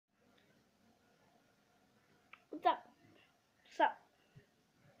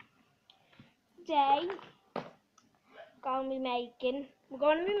today we're gonna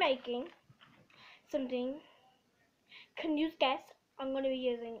be making something. Can you guess? I'm gonna be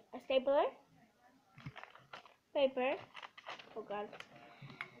using a stapler, paper, oh god,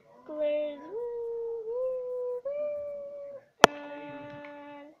 colors,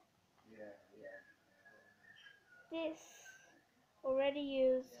 and this already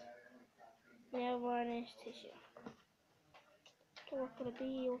used nail varnish tissue. So what could it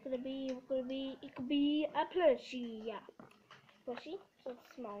be? What could it be? What could it be? It could be a plushie. Yeah. Plushie, so it's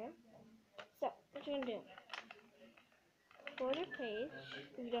a small one. So what you're gonna do? Fold your page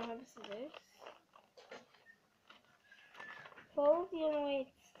if you don't have the scissors. Fold the other way at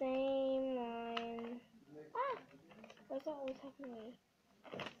the same line. Ah! What's that always happening?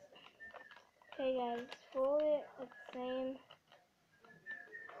 Okay guys, fold it at the same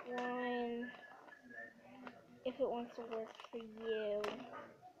line if it wants to work for you.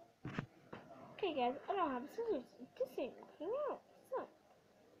 Okay guys, I don't have scissors. This ain't working out. So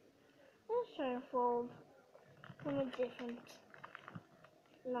let's try to fold from a different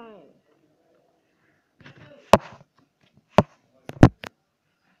line.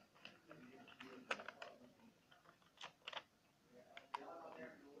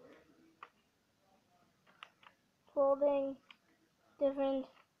 Folding different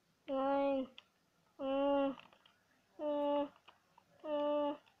line.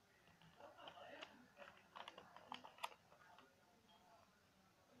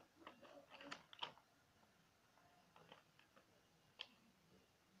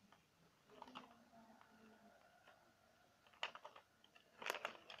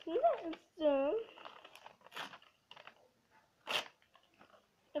 That's done.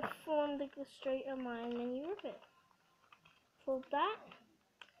 It formed like a straight line, and you rip it. Fold that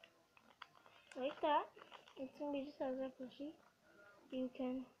like that. It's gonna be just as a plushie. You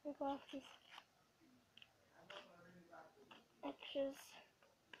can rip off these extras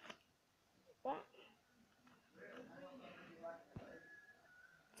like that.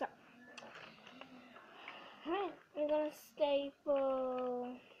 So, alright, I'm gonna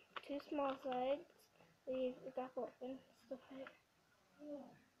staple two small sides. Leave the gap open. Stuff it.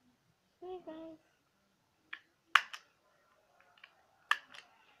 Hey guys.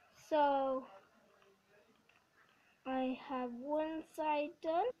 So I have one side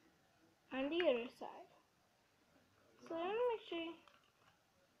done and the other side. So I'm gonna make sure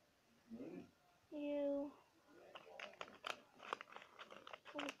you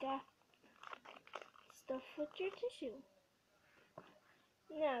got stuff with your tissue.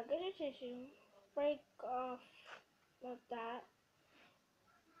 Now get your tissue, break off like that.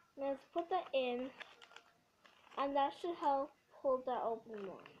 Let's put that in, and that should help hold that open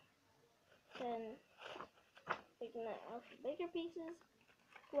more. Then taking that off the bigger pieces,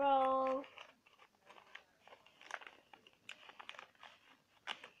 roll.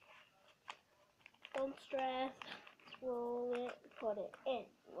 Don't stress. Just roll it, put it in.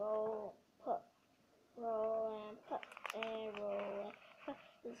 Roll, put, roll and put, and roll and put.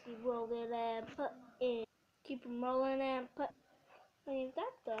 Just keep rolling and put in. Keep them rolling and put. When you've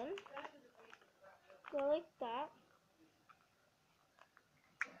that done, go like that.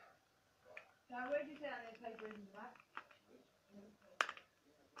 Now, where did you say on the paper is that?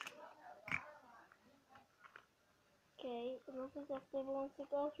 Okay, I don't think that staple wants to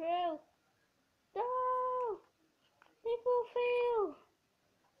go through. No! Staple fail!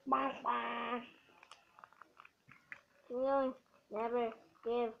 Bang, bang. Really, never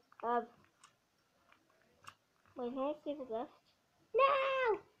give up. Wait, how many staples left?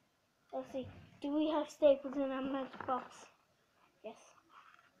 No! Let's see. Do we have staples in our matchbox? Yes.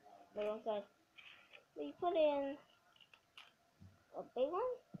 Right on side. We put in a big one.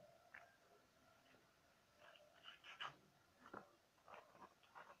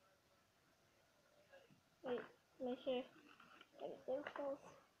 Wait, make sure. Get staples.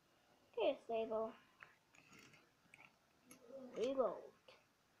 Okay, staple. Reload.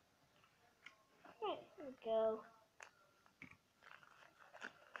 Right, here we go.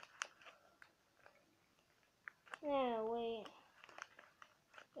 Now, wait.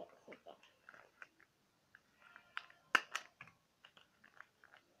 Yes, okay.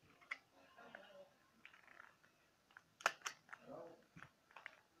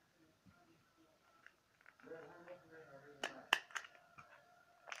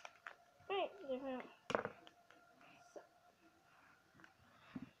 Right, different. So,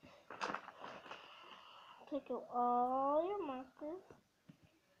 take out all your markers.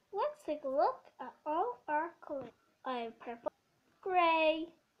 Let's take a look at all our colors. I have purple, gray,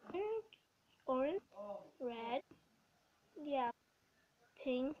 orange, red, yellow,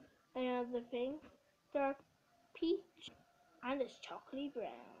 pink, another light pink, dark peach, and it's chocolatey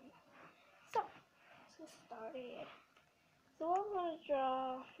brown. So, let's get started. So I'm gonna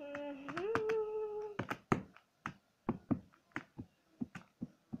draw.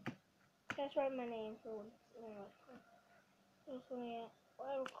 Just write my name for once. Just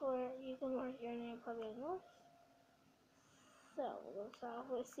whatever color you can mark your name probably north. So we'll start off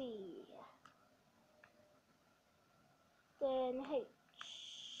with C. Then H.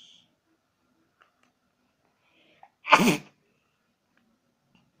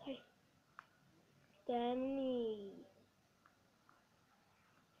 Then an E.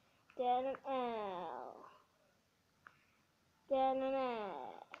 Then an L. Then an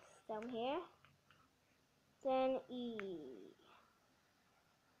S. Down here. Then E.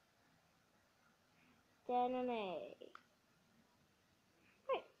 Then an A.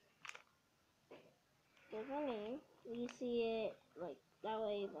 Right. There's my name. You see it like that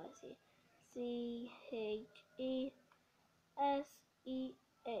way, but I see CHESEA. I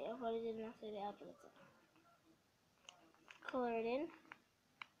probably did not say the alphabet. Color it in.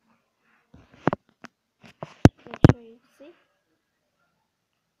 Make sure you see.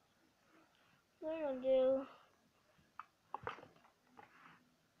 What I'm gonna do,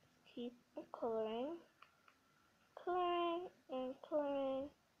 keep coloring, and coloring,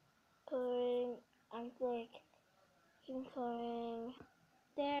 and like keep coloring.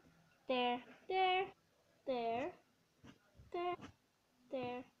 There, there, there, there, there,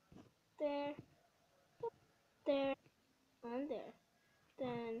 there, there, there, and there.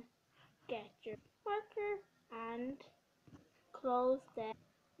 Then get your marker and close the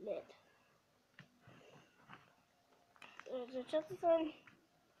lid. There's just a sign.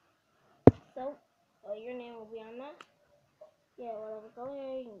 So, your name will be on that. Yeah, whatever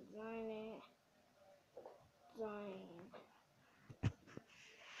color, you can design it.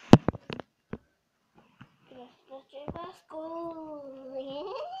 Let's go.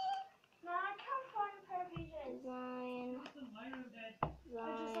 No, I can't find a pair of PJs. Design. I just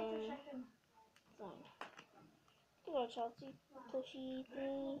have to check them. Good old Chelsea. Pushy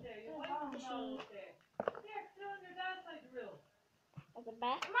thingy. Pushy. At the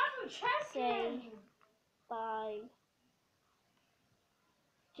back, say bye.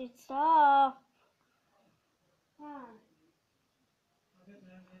 Just stop.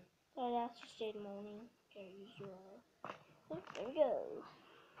 So that's just Jade moaning. There you are. Oh, there we go.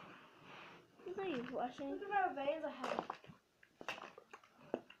 Is that you watching? Look at my veins I have.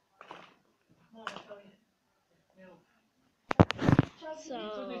 So,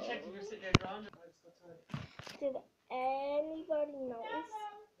 did anybody notice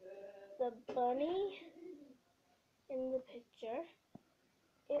the bunny in the picture?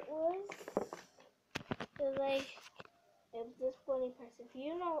 It was this bunny person. If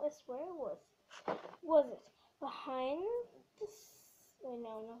you notice where it was it behind this? Wait, no,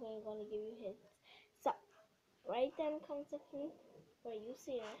 I'm not going to give you hints. So, right then comes the thing where you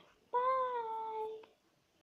see it.